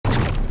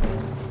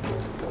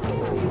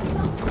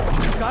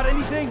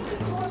anything?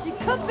 She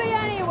could be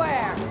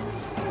anywhere.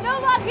 No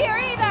luck here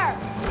either.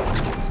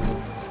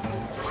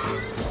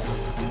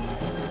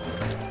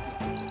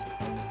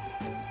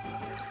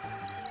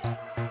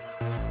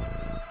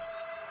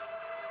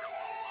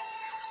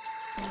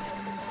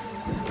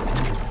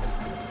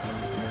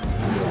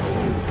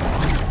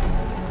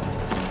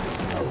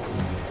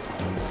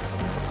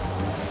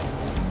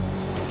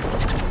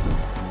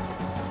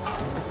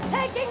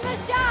 Taking the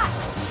shot.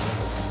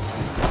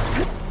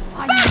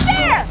 Back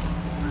there!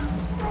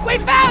 We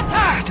found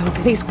her! Don't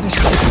get these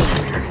questions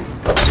anywhere.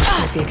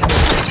 Might be a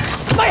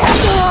commander. My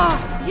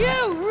head!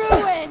 You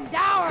ruined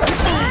our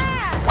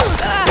plan!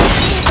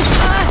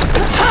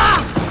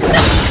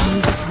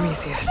 Sons of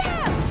Prometheus.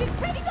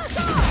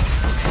 This was a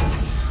focus.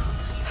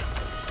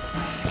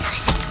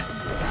 Figures.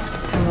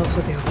 How else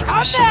would they open our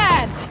machines? I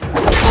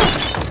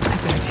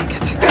better take it.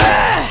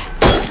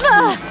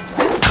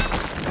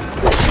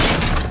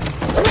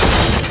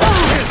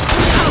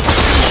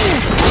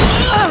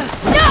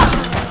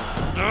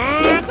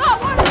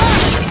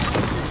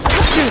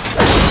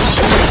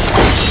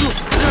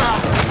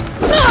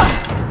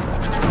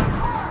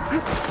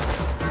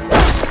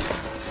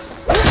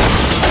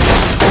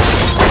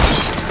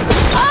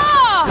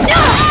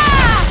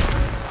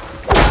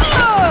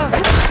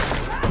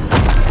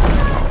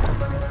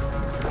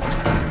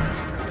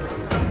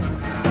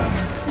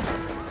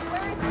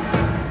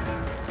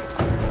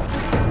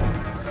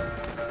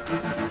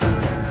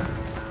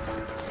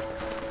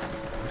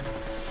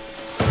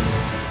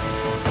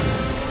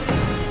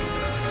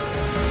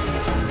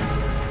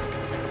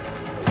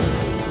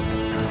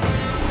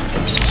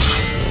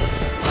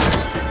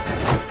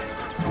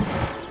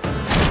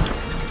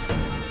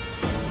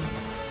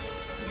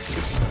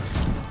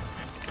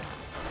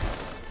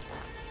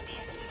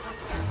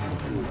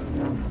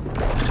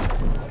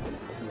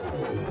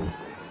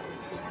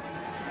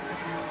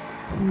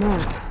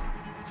 Map.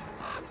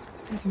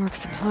 They've marked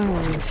supply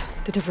lines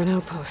to different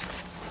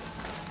outposts.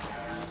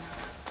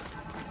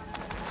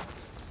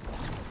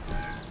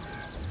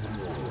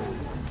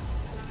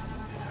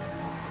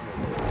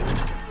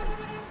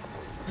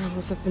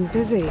 Rebels have been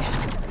busy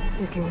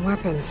making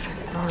weapons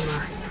and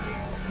armor.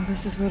 So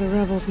this is where the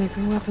rebels make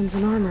their weapons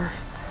and armor.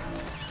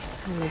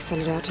 And they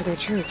send it out to their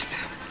troops.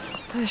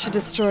 I should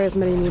destroy as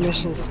many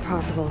munitions as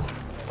possible.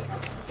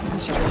 I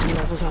should run the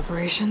rebels'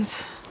 operations.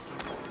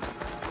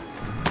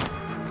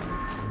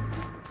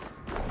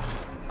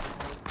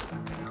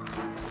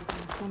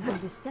 Something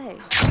to say.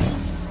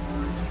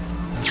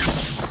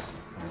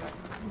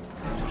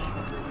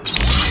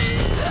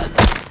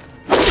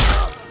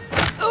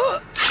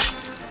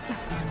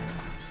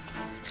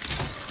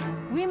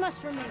 We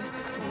must remain.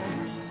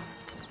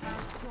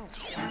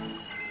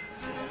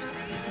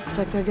 Looks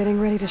like they're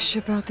getting ready to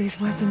ship out these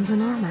weapons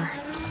and armor.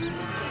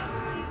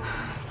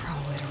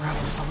 Probably to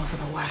rebels all over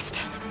the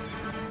West.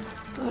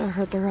 Ought to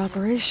hurt their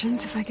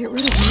operations if I get rid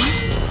of them.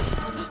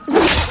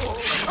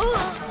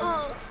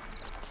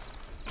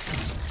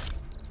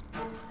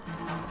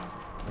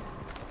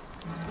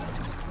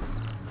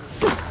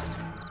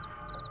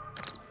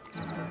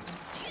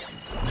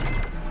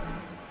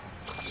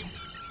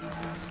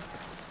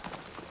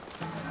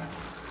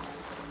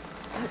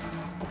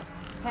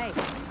 Hey,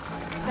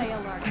 stay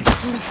alert. I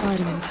fortified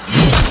an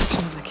entire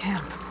section of the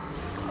camp.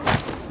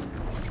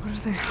 What are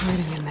they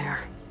hiding in there?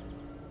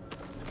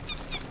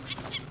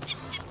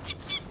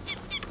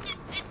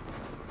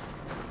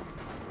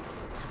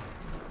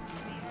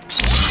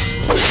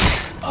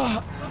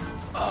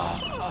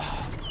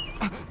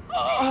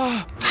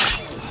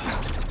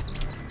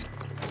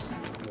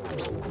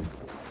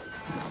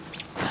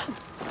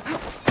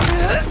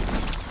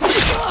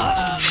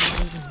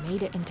 They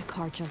made it into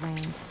Karja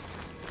lands.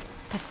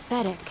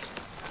 Pathetic.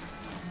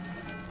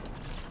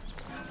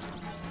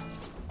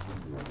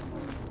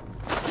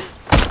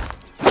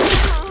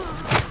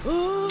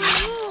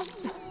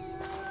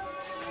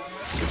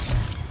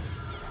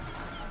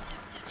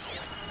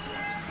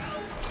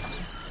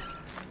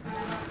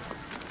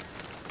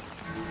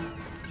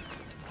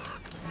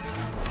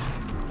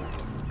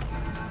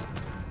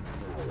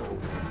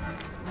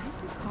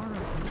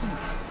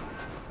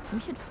 We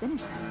should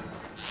finish this.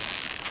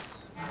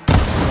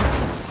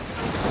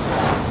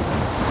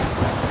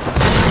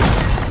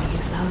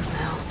 Use those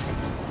now.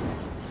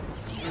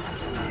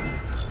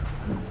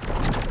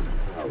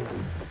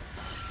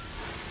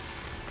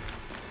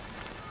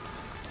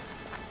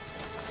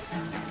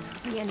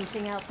 See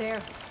anything out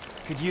there?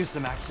 Could use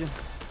some action.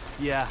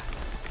 Yeah, a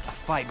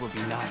fight would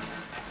be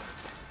nice.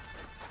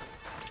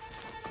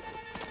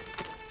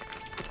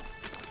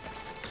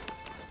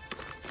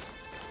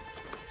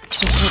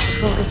 Let's hope the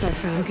focus I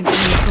found contains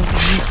something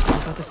useful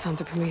about the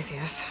Sons of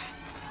Prometheus.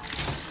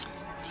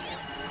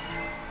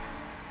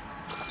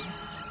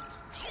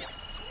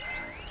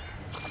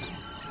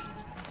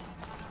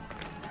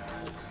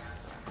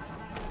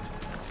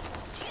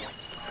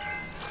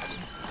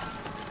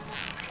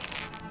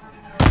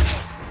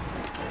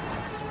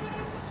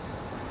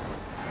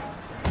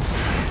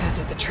 That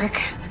did the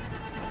trick.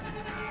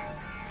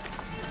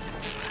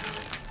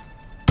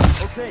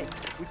 Okay,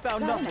 we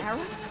found Got an nothing.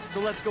 arrow?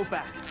 So let's go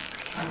back.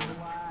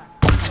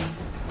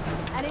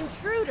 An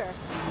intruder.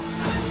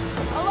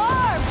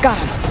 Alarm! Got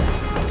him.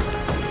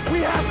 We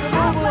have to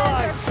Outlander,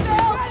 mobilize!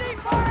 still ready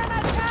for an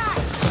attack!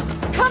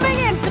 Coming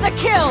in for the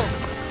kill!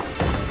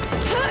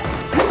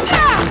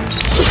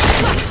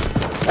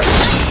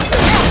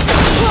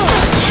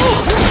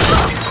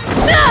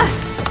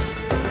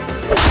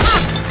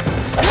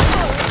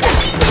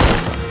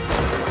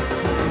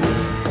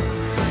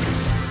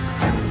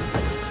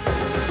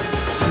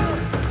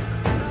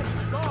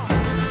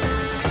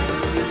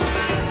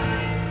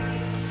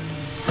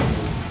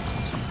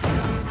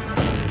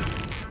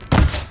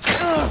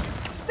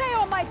 Stay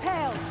on my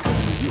tail!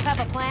 You have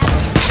a plan?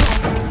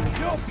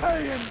 You'll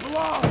pay in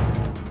blood!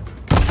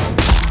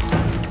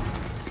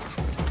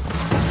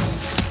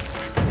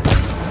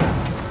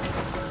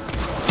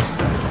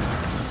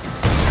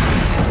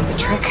 Did the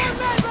trick.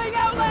 Meddling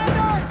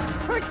Outlander!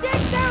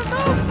 Predict their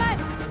movement!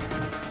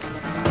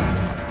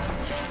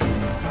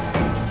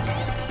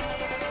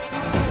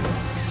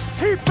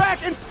 Keep back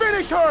and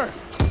finish her!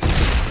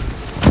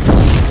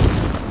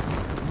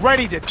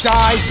 Ready to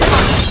die?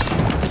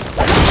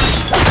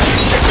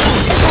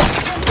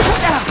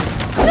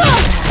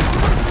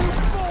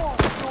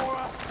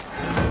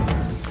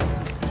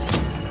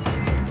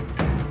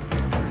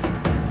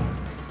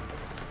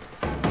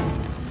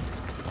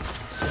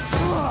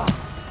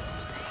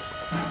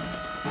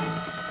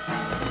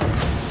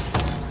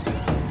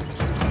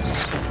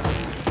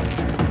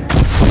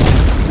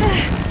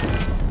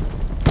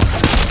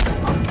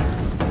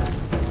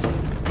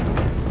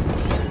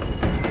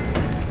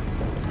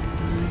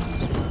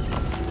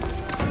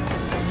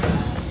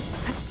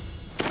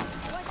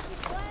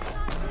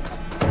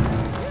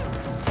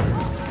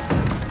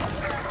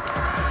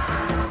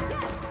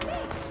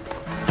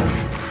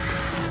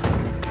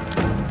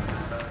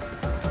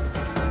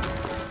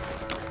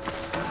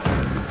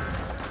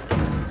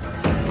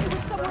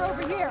 Somewhere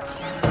over here.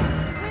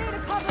 We need to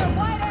cover a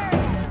wide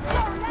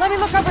area. Let me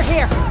look over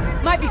here.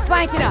 Might be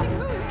flanking us.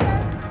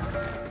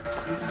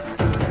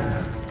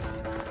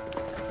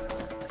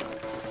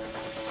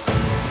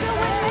 Still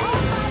with me?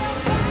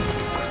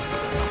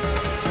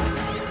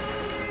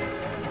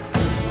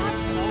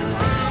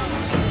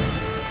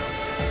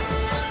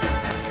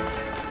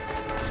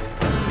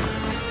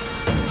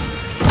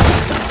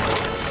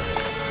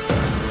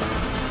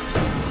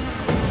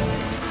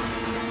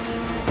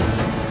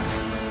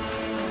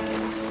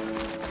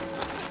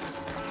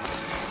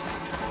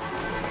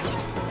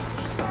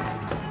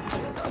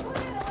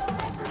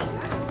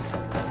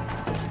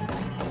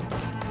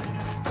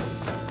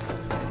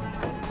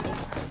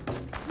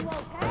 You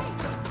okay?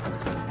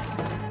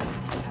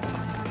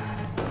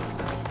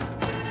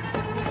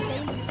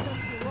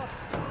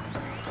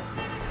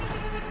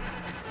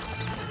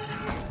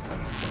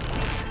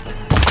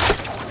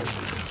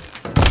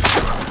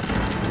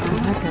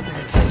 That got their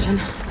attention.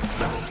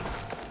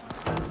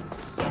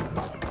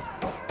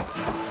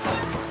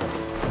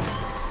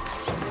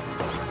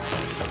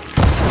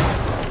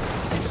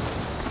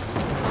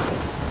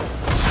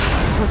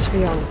 That should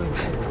be all of them.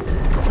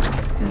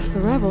 Guess the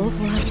rebels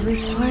will have to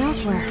resupply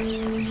elsewhere.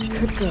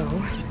 Could go,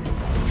 or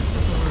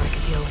I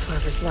could deal with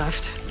whoever's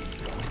left.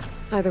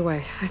 Either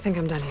way, I think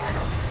I'm done here.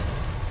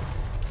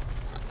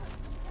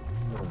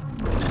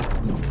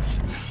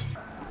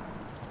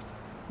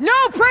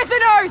 No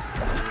prisoners!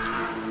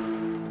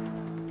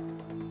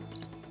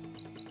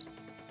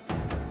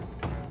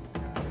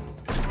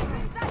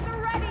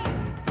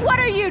 What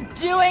are you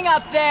doing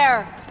up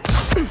there?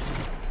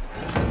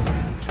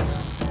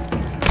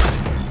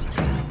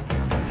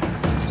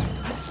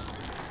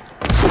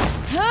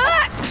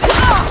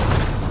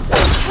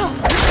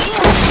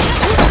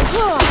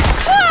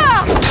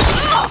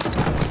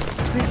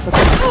 This looks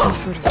like some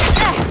sort of...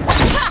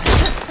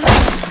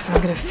 If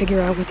I'm gonna figure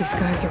out what these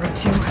guys are up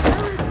to,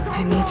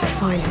 I need to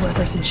find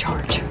whoever's in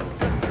charge.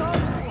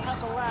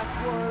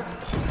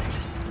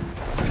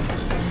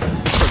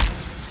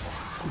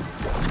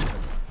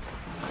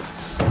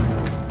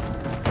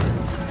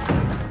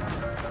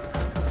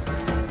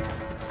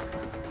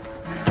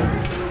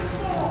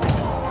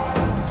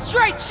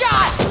 Straight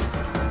shot!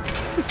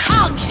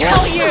 I'll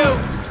kill you!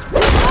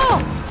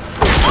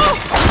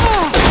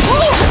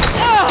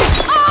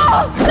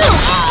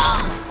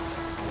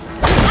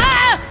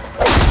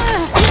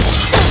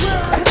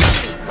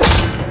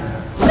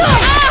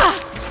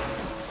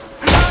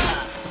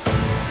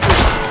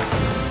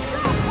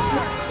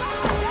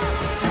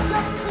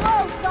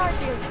 Close,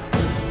 aren't you?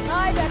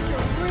 I bet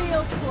you're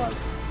real close.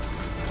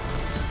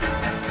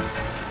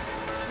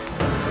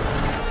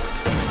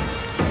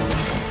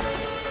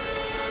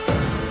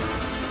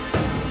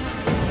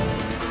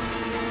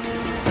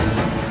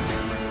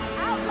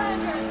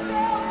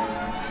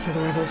 So the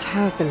rebels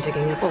have been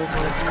digging up old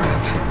world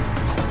scrap.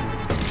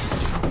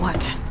 For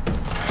what?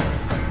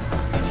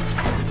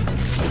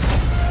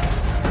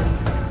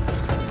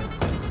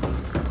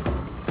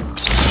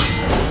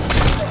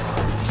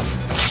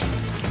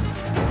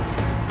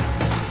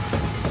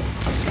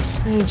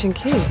 An ancient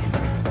key. I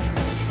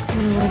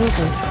wonder what it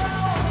opens.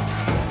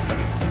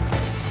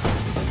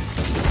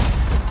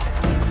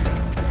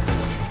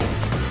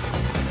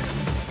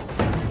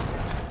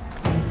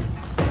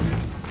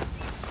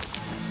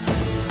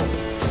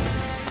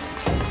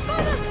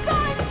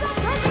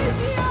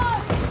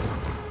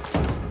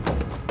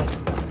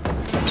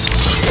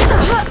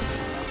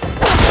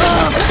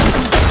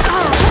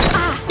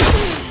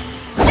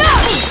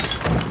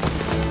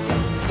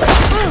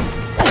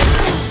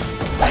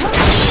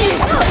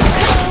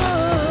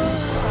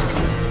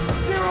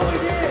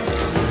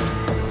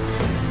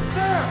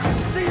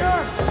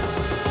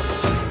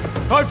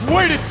 I've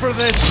waited for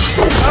this!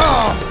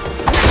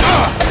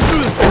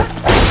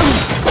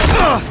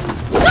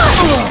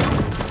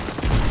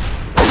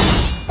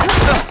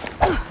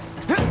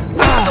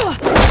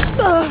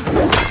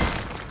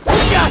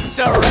 Yes,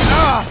 sir!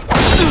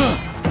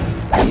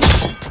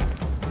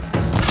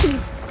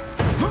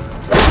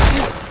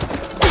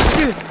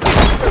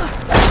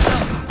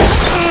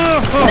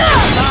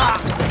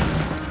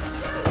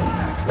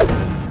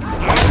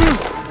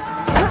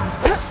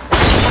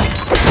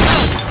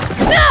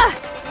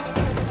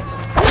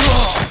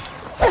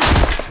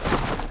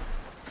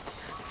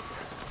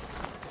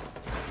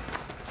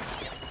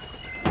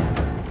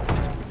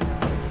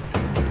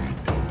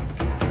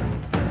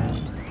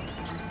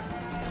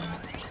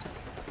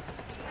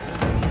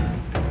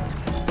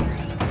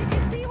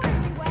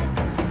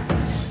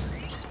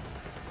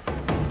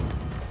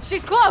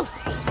 She's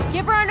close!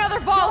 Give her another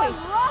volley!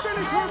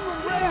 Finish her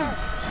from there!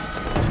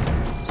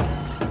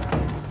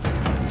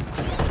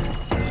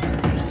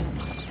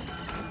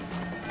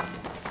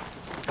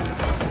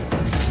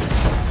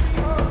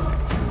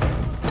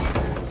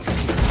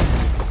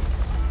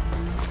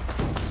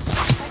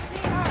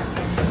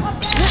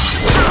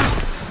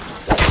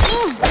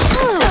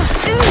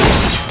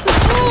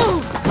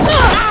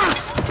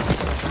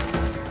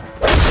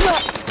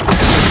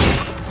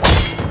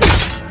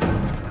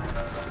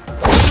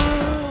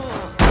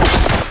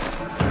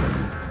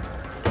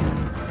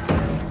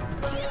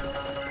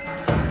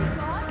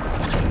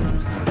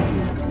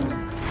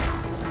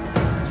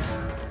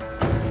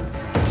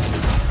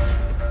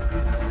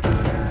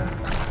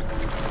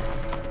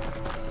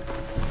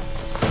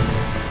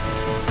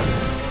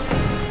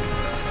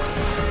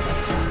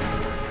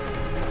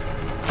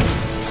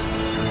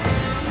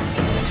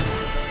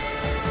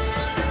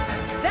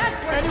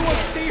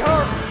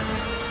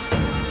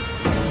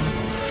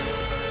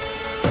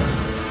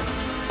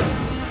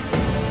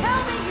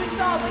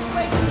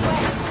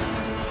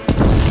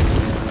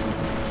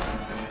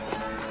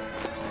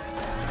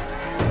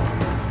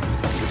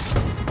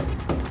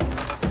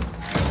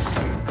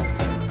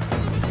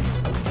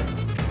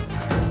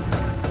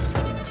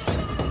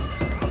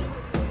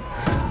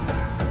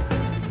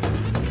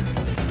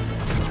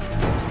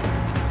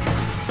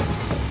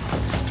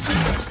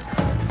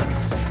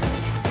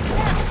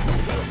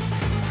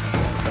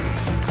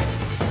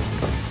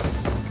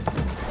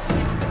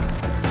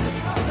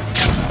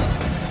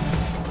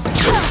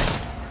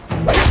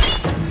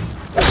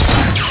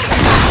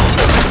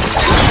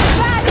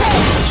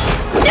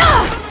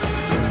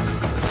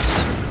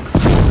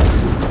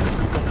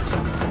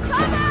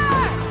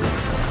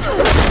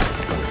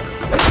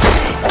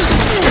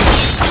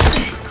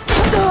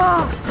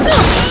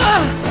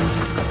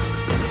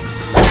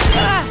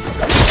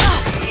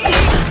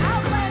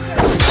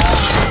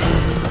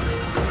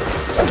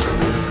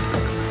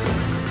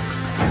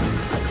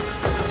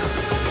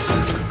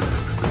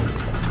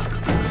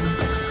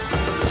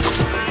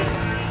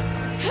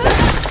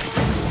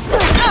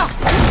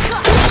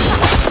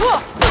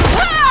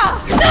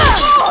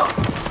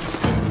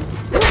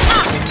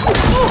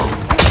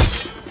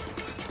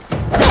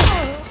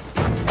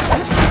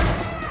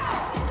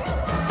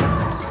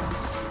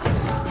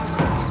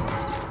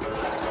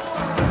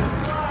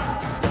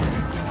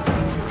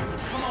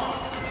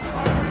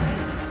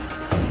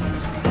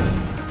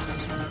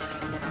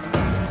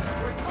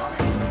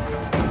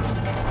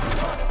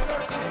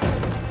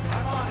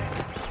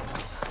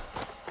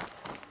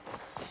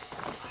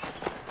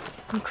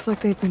 Looks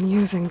like they've been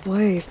using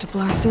blaze to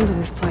blast into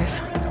this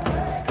place.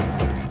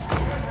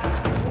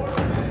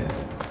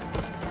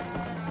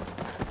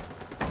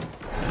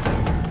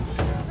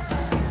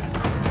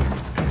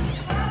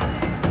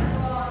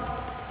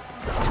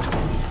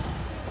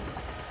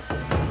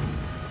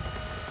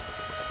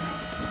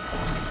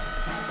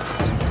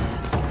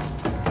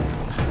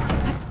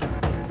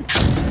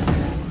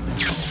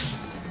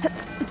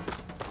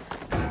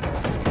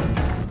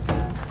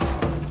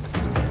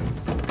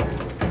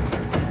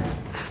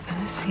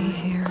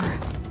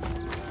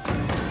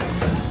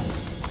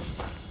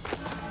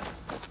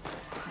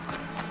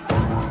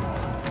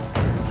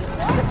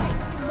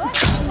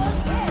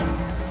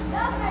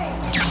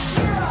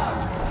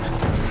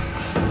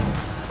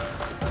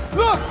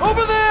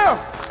 Over there!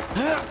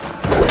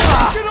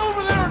 Get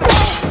over there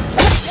now!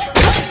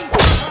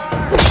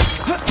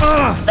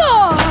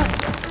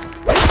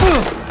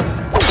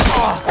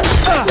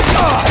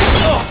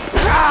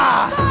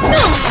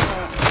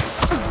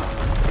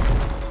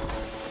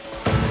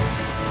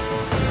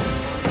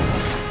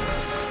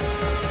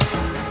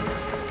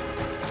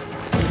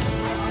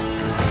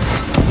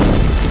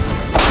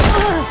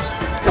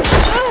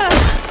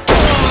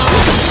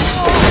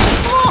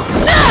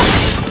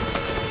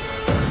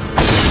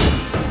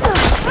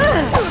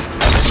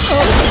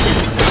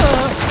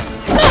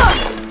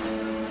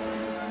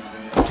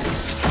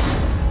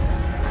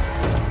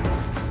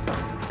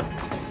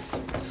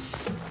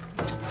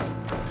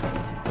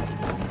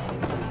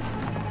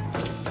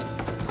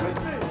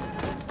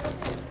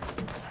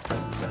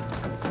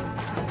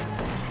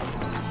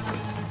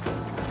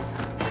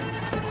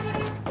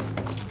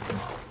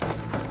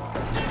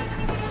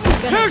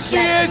 Here she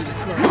is!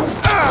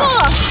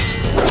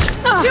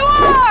 Two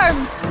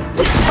arms!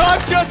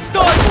 Time just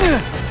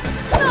started!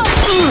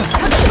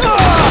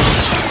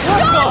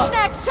 Dodge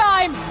next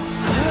time!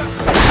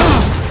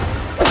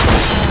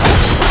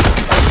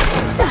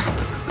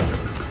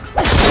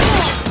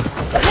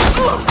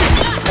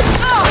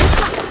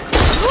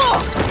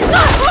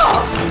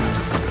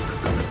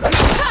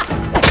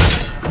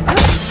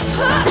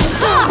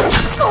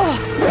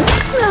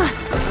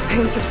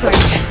 Pain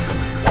subsided.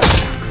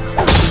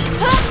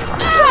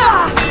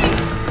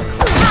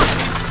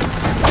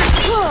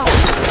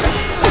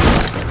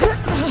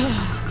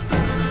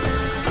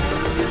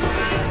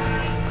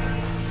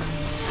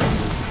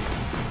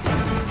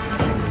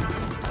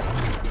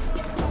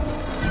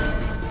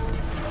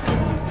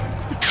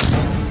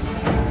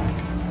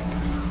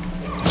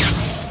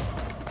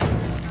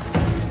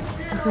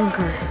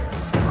 Bunker.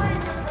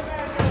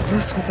 Is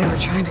this what they were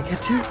trying to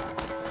get to?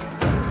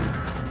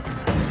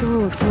 The door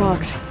looks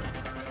locked.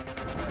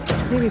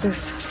 Maybe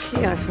this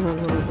key I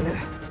found will open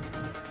it.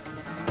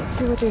 Let's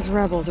see what these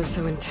rebels are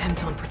so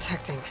intent on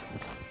protecting.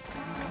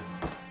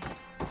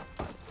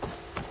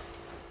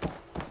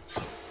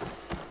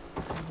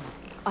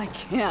 I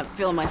can't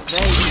feel my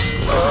face.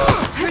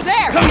 You're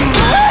there!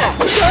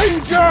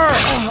 Danger!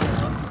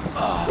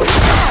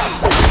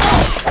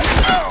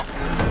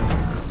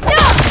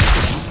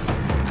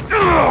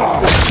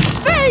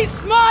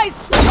 Face my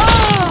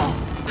skull!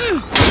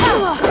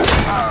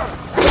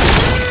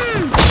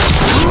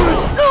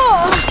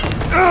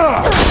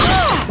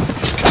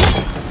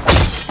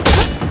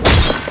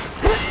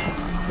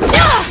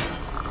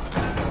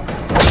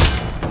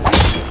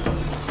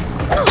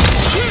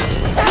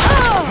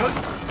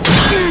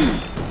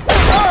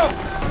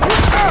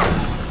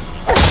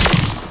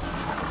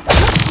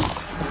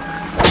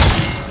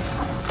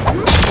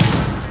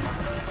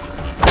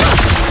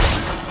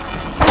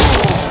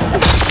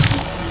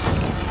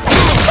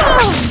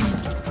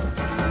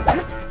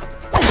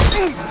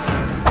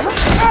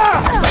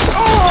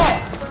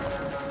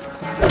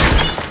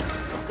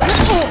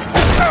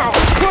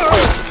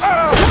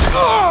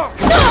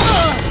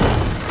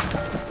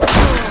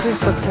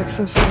 This looks like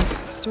some sort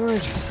of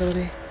storage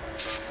facility.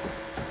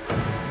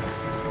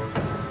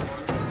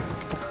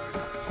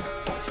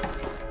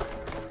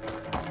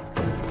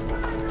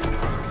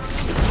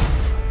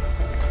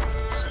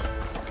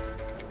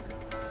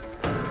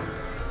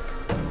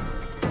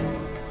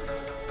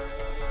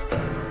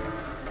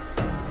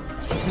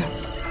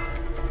 That's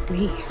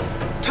me.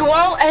 To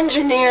all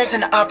engineers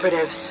and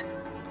operatives,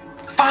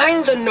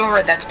 find the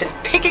Nora that's been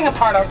picking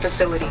apart our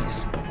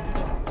facilities.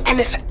 And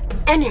if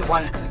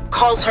anyone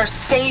calls her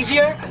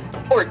savior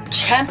or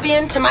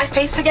champion to my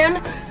face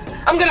again,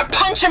 I'm gonna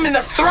punch him in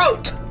the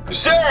throat!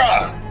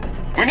 Sarah!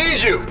 We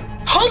need you!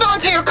 Hold on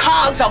to your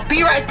cogs, I'll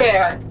be right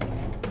there!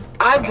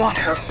 I want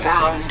her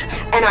found,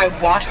 and I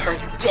want her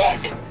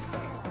dead.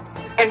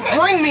 And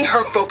bring me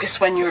her focus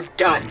when you're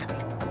done.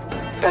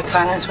 Bet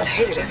Silence would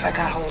hate it if I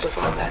got hold of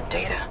all that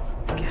data.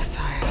 Guess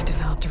I've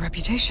developed a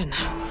reputation.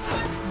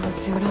 Let's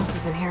see what else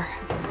is in here.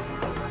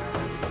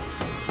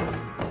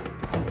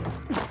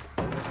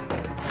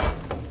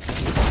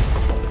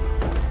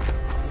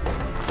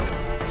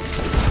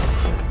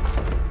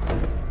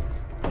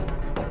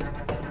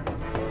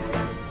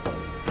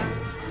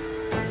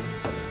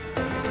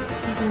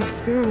 I'm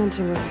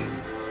experimenting with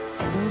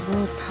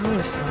old-world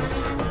power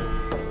cells.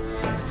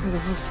 There's a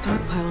whole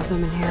stockpile of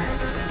them in here.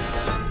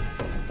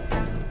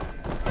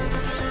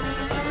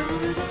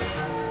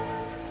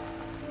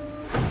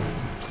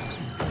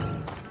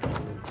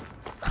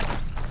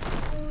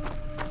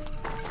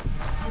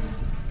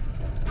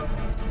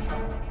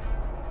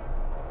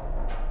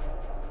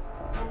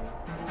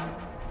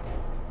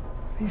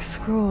 These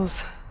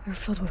scrolls, they're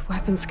filled with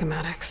weapon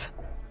schematics.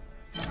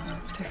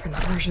 Different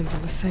versions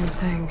of the same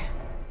thing.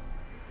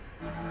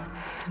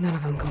 None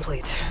of them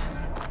complete.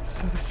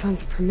 So the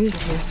Sons of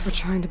Prometheus were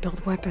trying to build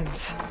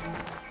weapons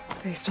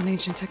based on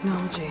ancient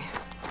technology.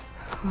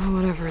 Well,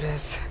 whatever it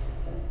is.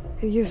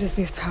 It uses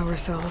these power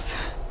cells.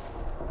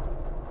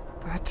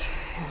 But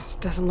it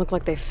doesn't look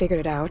like they figured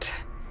it out.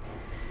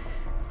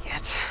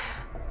 Yet.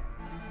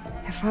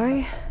 If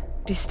I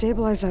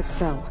destabilize that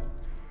cell,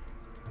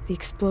 the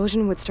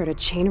explosion would start a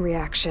chain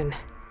reaction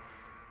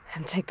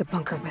and take the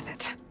bunker with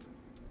it.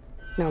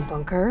 No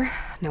bunker,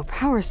 no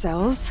power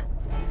cells,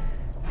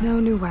 no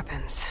new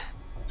weapons.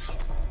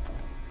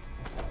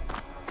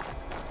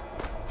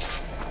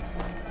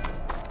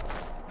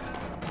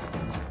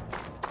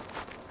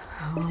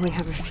 I'll only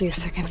have a few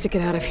seconds to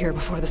get out of here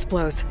before this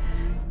blows.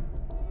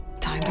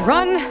 Time to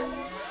run! Don't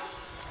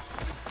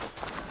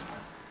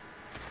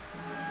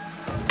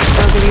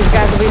think these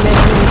guys will be making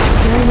any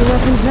scary new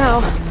weapons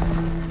now.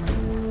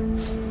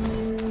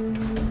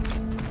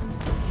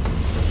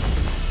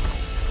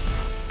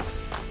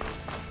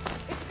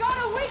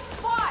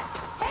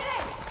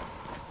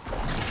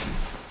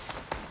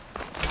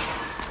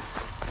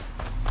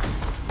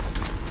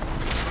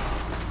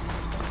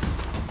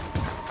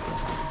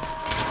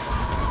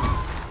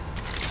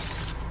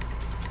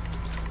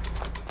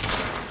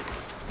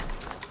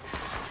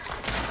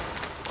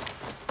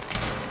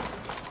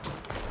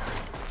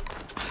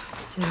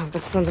 Now the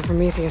Sons of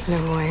Prometheus know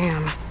who I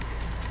am.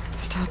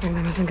 Stopping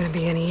them isn't gonna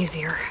be any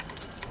easier.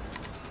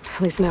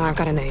 At least now I've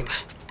got a name.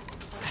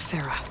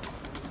 Sarah.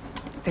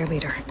 Their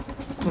leader.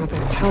 Not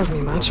that it tells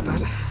me much,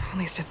 but at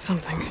least it's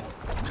something.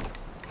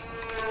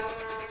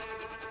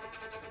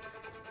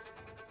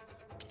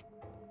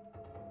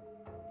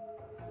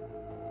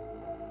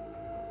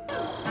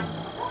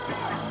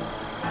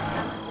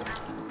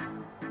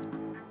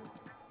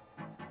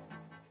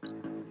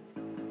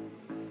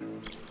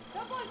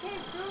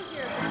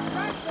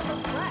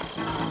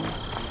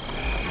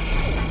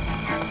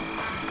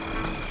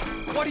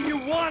 What do you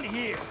want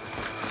here?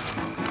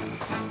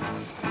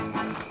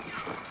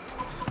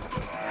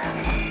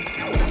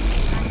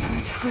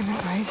 Time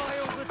it right.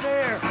 Over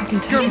there. I can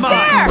tell You're you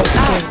mine.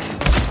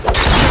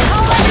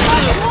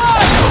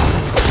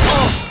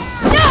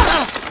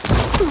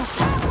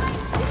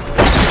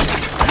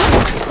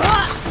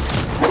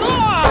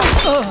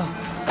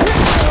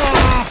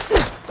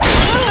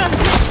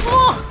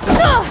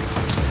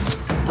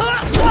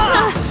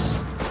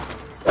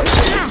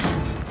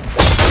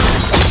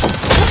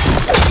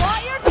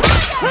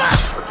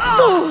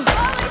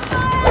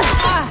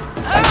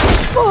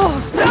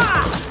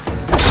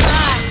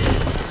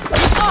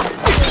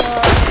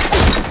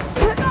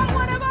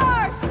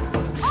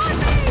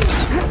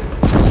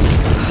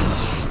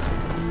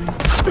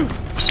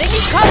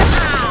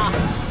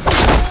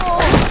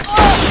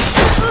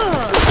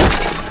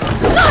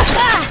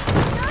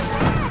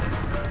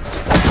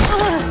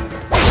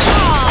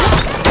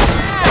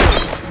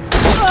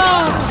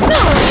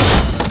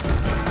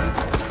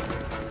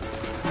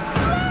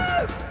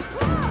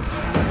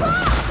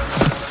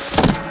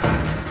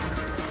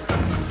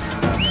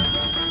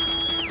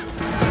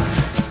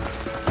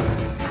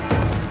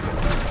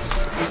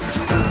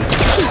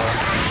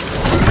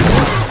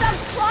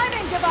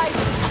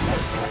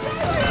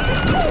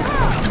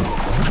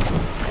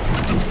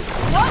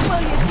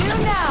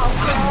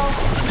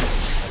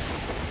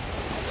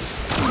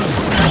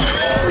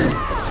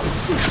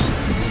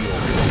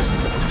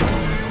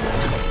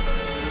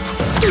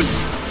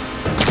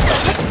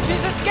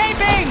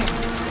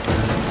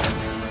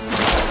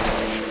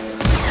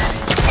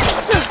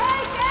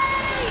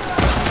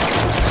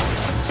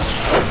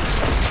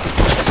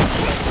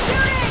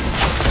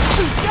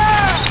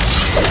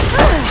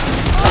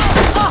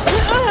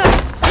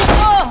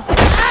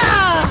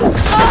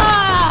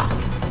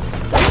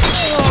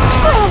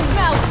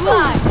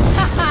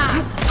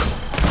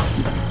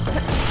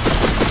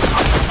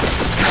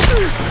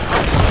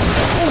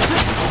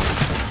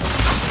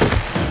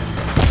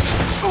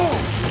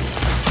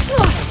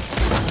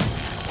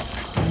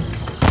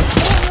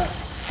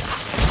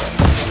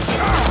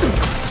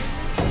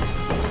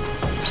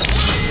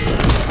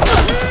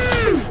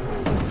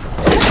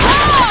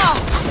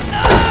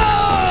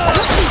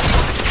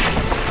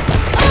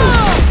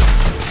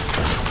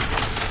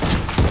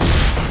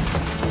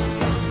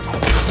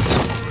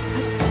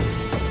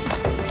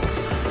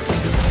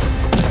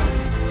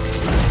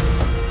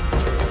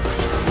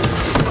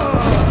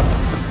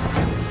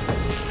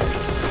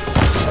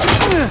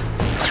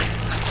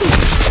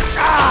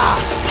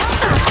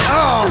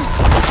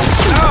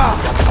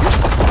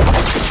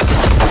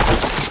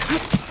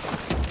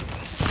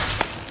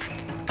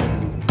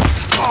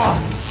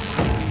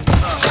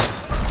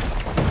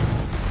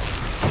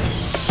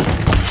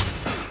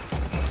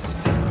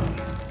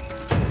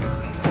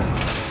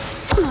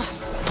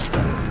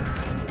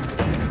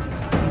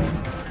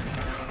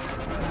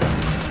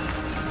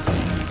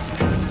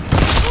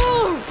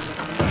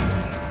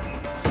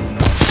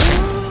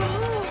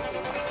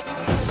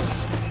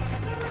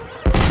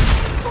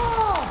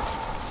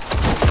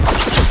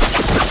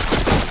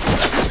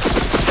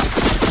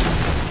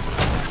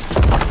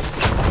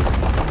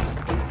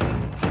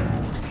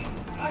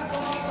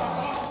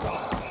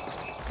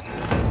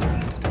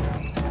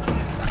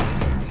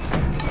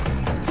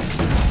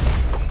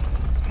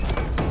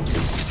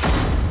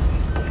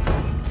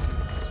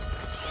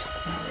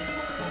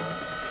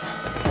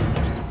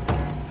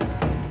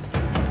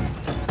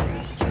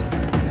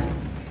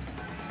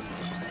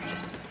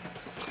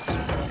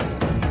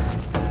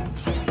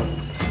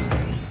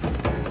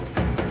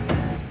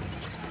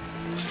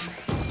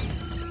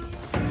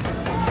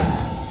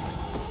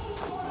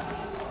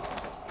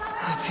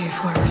 Let's see if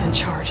whoever's in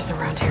charge is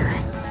around here.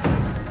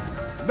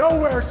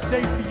 Nowhere's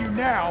safe for you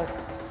now.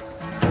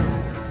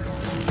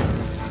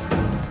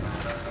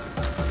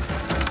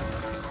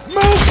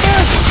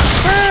 Movement!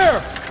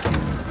 Here!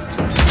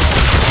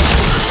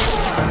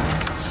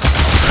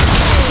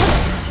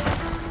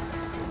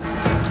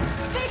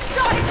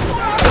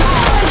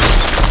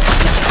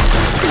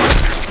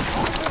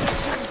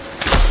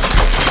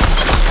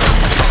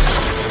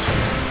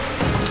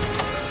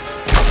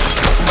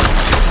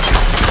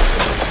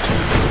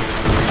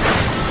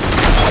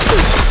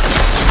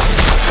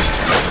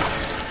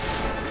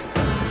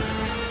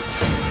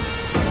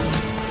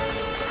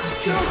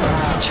 See if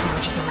whoever's in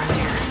charge is around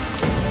here.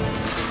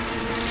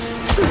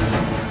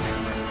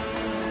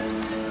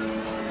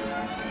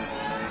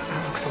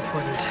 That looks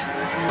important.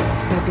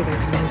 Might be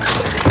their command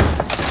center.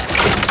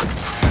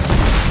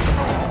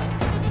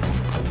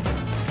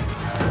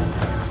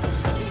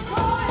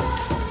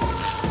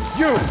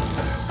 You!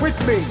 With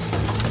me!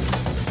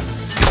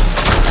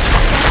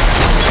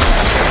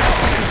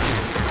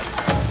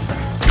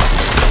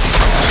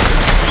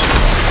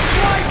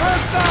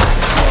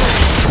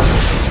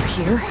 Guys are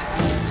here.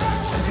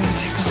 We're gonna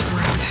take a look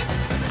around.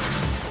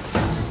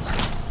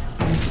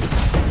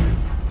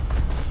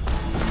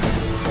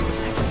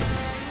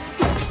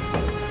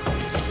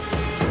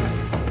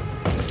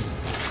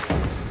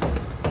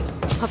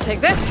 I'll take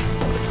this.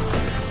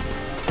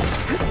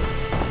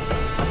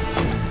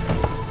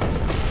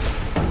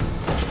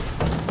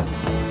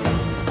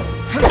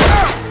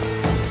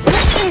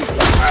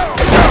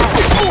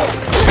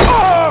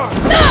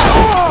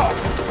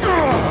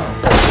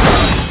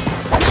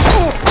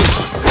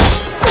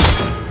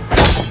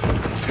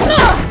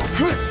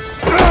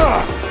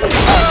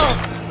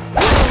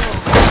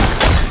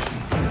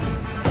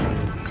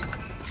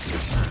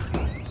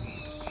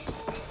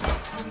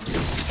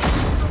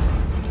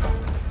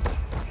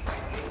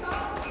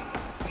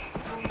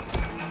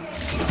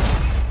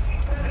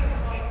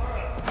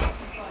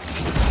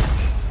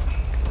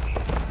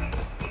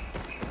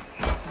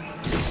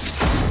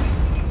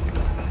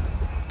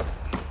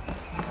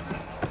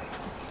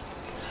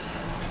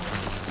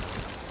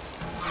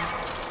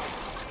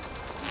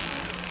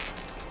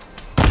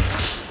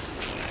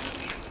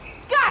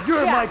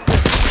 You're my...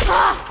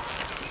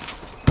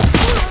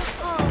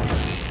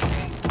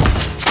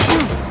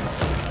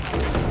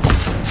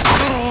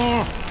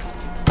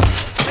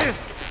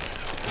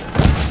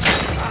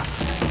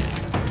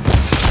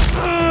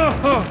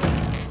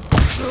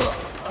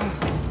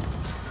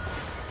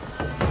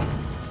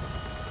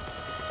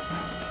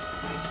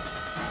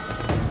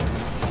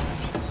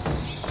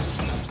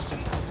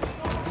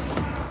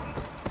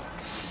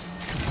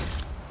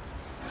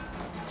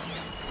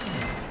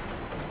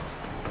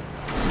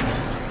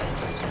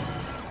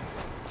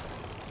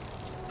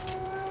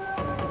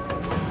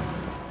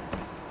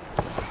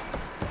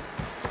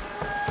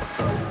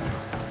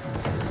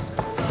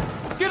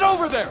 Get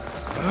over there!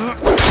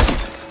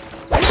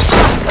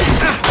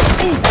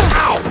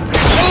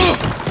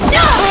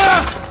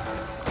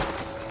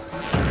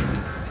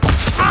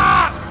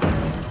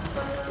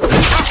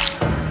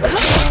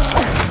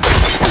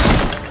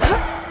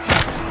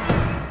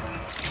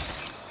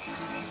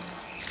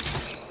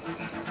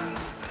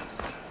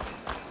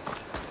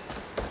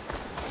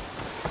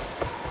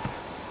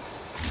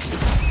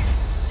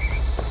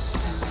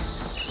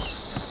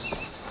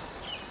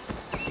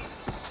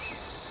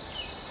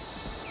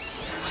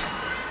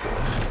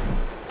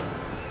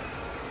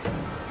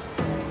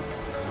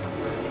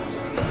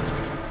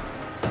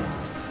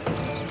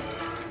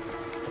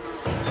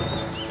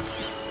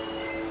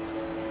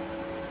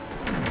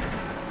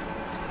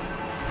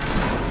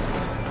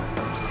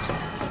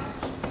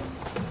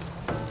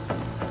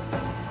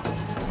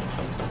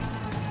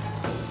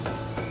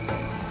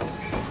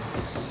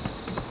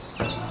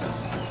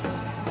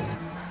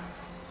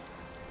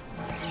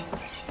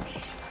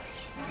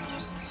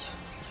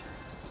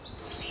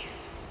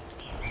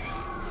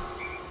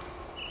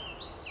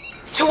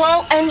 To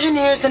all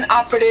engineers and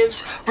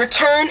operatives,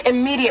 return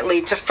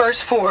immediately to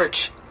First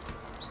Forge.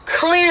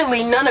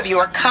 Clearly none of you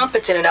are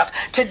competent enough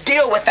to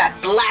deal with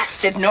that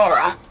blasted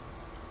Nora.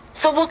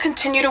 So we'll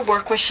continue to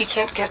work where she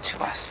can't get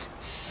to us.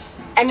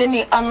 And in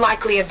the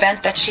unlikely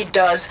event that she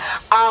does,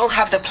 I'll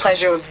have the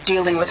pleasure of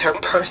dealing with her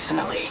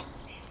personally.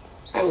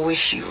 I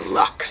wish you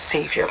luck,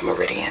 Savior of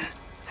Meridian.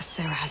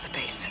 Sarah has a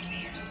base.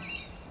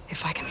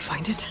 If I can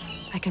find it,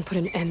 I can put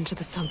an end to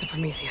the Sons of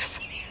Prometheus.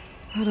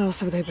 What else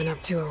have they been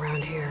up to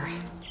around here?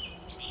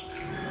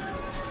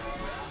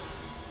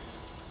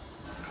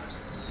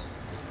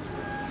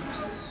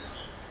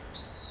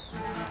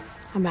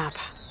 A map.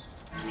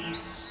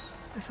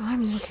 If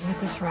I'm looking at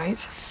this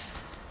right,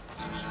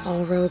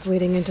 all roads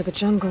leading into the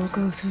jungle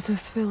go through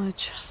this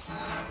village.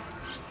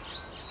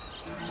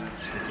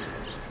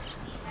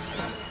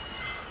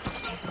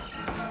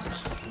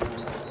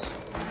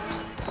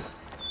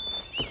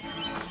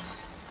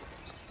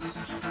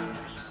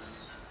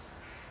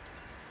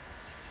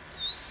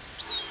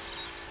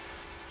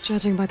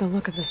 Judging by the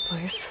look of this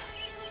place,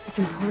 it's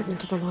important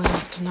to the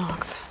loyalists to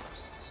Nocth.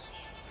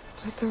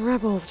 But the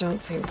rebels don't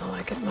seem to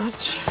like it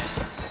much.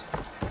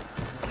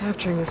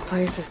 Capturing this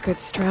place is good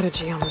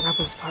strategy on the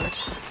rebels'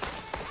 part.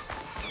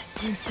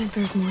 I think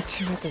there's more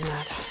to it than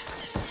that.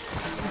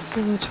 This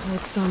village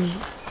holds some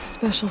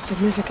special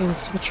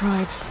significance to the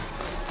tribe.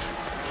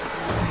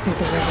 I think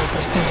the rebels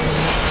were sending a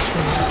message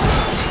when they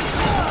decided to take it.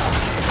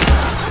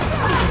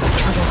 Sounds like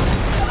trouble.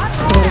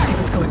 Better see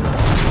what's going on.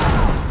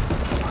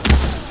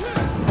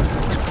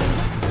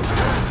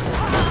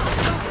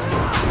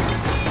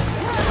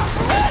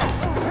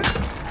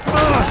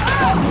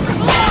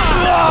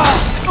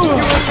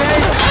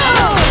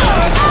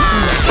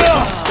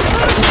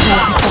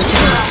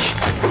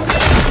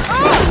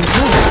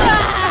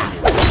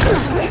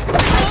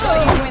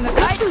 You in the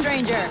fight,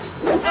 stranger.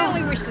 I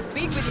only wish to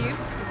speak with you.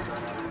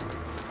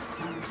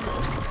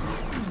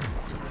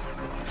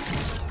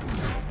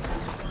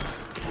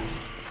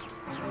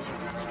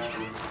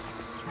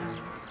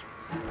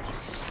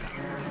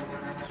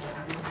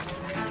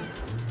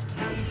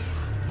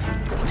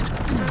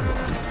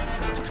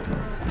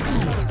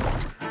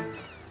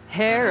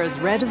 hair as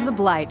red as the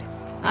blight.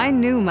 I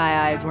knew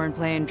my eyes weren't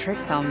playing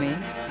tricks on me.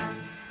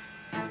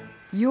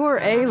 You're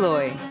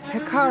Aloy,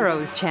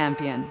 Hikaru's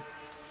champion.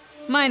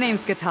 My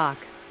name's Gatak,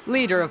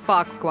 leader of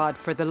Fox Squad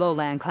for the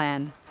Lowland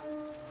clan.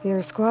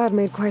 Your squad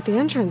made quite the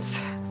entrance.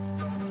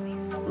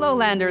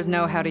 Lowlanders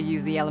know how to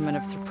use the element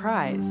of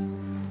surprise.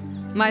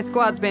 My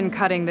squad's been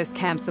cutting this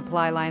camp's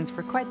supply lines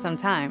for quite some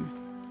time.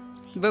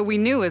 But we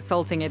knew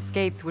assaulting its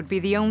gates would be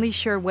the only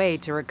sure way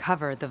to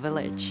recover the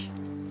village.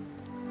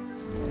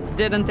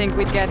 Didn't think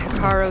we'd get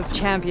Hikaru's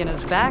champion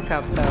as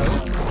backup,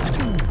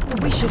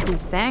 though. We should be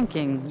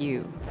thanking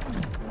you.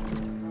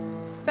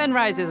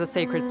 Fenrise is a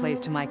sacred place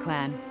to my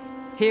clan.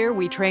 Here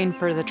we train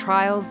for the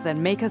trials that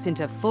make us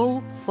into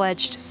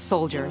full-fledged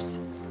soldiers.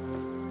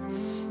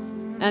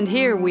 And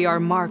here we are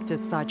marked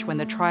as such when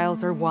the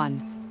trials are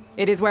won.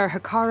 It is where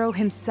Hikaru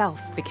himself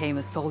became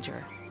a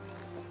soldier.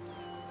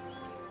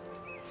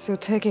 So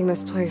taking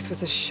this place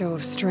was a show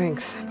of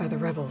strength by the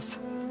rebels.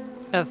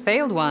 A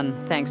failed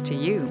one, thanks to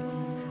you.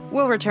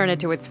 We'll return it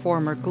to its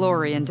former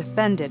glory and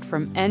defend it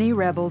from any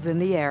rebels in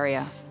the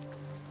area.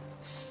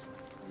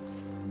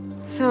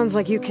 Sounds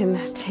like you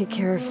can take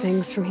care of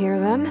things from here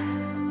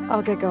then.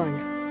 I'll get going.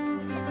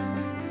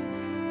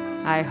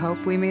 I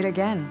hope we meet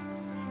again.